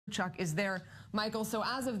Chuck is there. Michael, so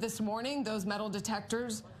as of this morning, those metal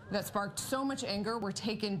detectors that sparked so much anger were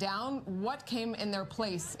taken down. What came in their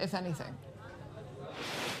place, if anything?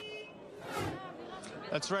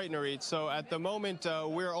 That's right, Nurit. So at the moment,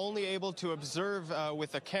 we're only able to observe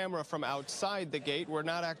with a camera from outside the gate. We're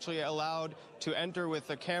not actually allowed to enter with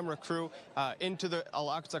a camera crew into the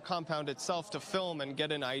Al-Aqsa compound itself to film and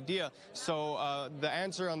get an idea. So the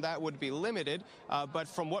answer on that would be limited. But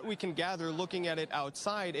from what we can gather, looking at it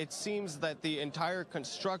outside, it seems that the entire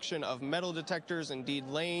construction of metal detectors, indeed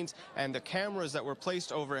lanes, and the cameras that were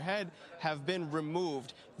placed overhead have been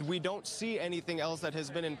removed. We don't see anything else that has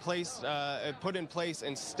been in place, put in place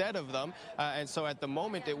instead of them. And so at the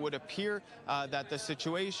moment, it would appear that the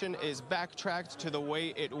situation is backtracked to the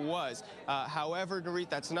way it was. However, Nurit,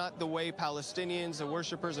 that's not the way Palestinians and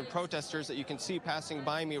worshippers and protesters that you can see passing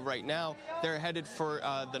by me right now. They're headed for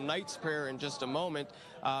the night's prayer in just a moment.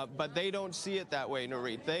 But they don't see it that way,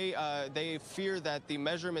 Nurit. They fear that the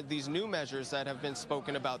measurement, these new measures that have been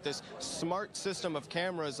spoken about, this smart system of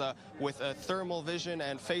cameras with thermal vision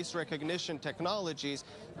and face recognition technologies,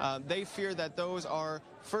 they fear that those are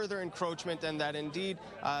further encroachment and that indeed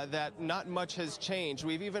that not much has changed.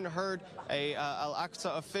 We've even heard a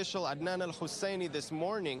Al-Aqsa official, Adnan al-Husseini, this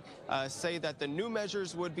morning say that the new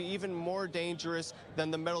measures would be even more dangerous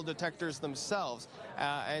than the metal detectors themselves.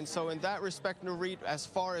 And so in that respect, Nurit, as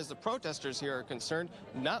far as the protesters here are concerned,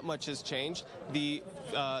 not much has changed. The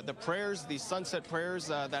prayers, the sunset prayers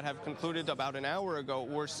that have concluded about an hour ago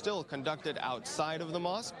were still conducted outside of the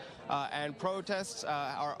mosque, and protests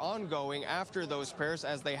are ongoing after those prayers,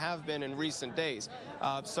 as they have been in recent days.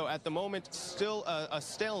 So at the moment, still a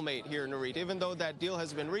stalemate here, Nurit. Even though that deal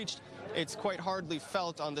has been reached, it's quite hardly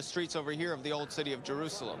felt on the streets over here of the old city of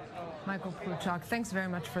Jerusalem. Michael Pluchak, thanks very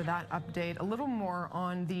much for that update. A little more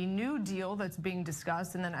on the new deal that's being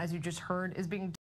discussed, and then, as you just heard, is being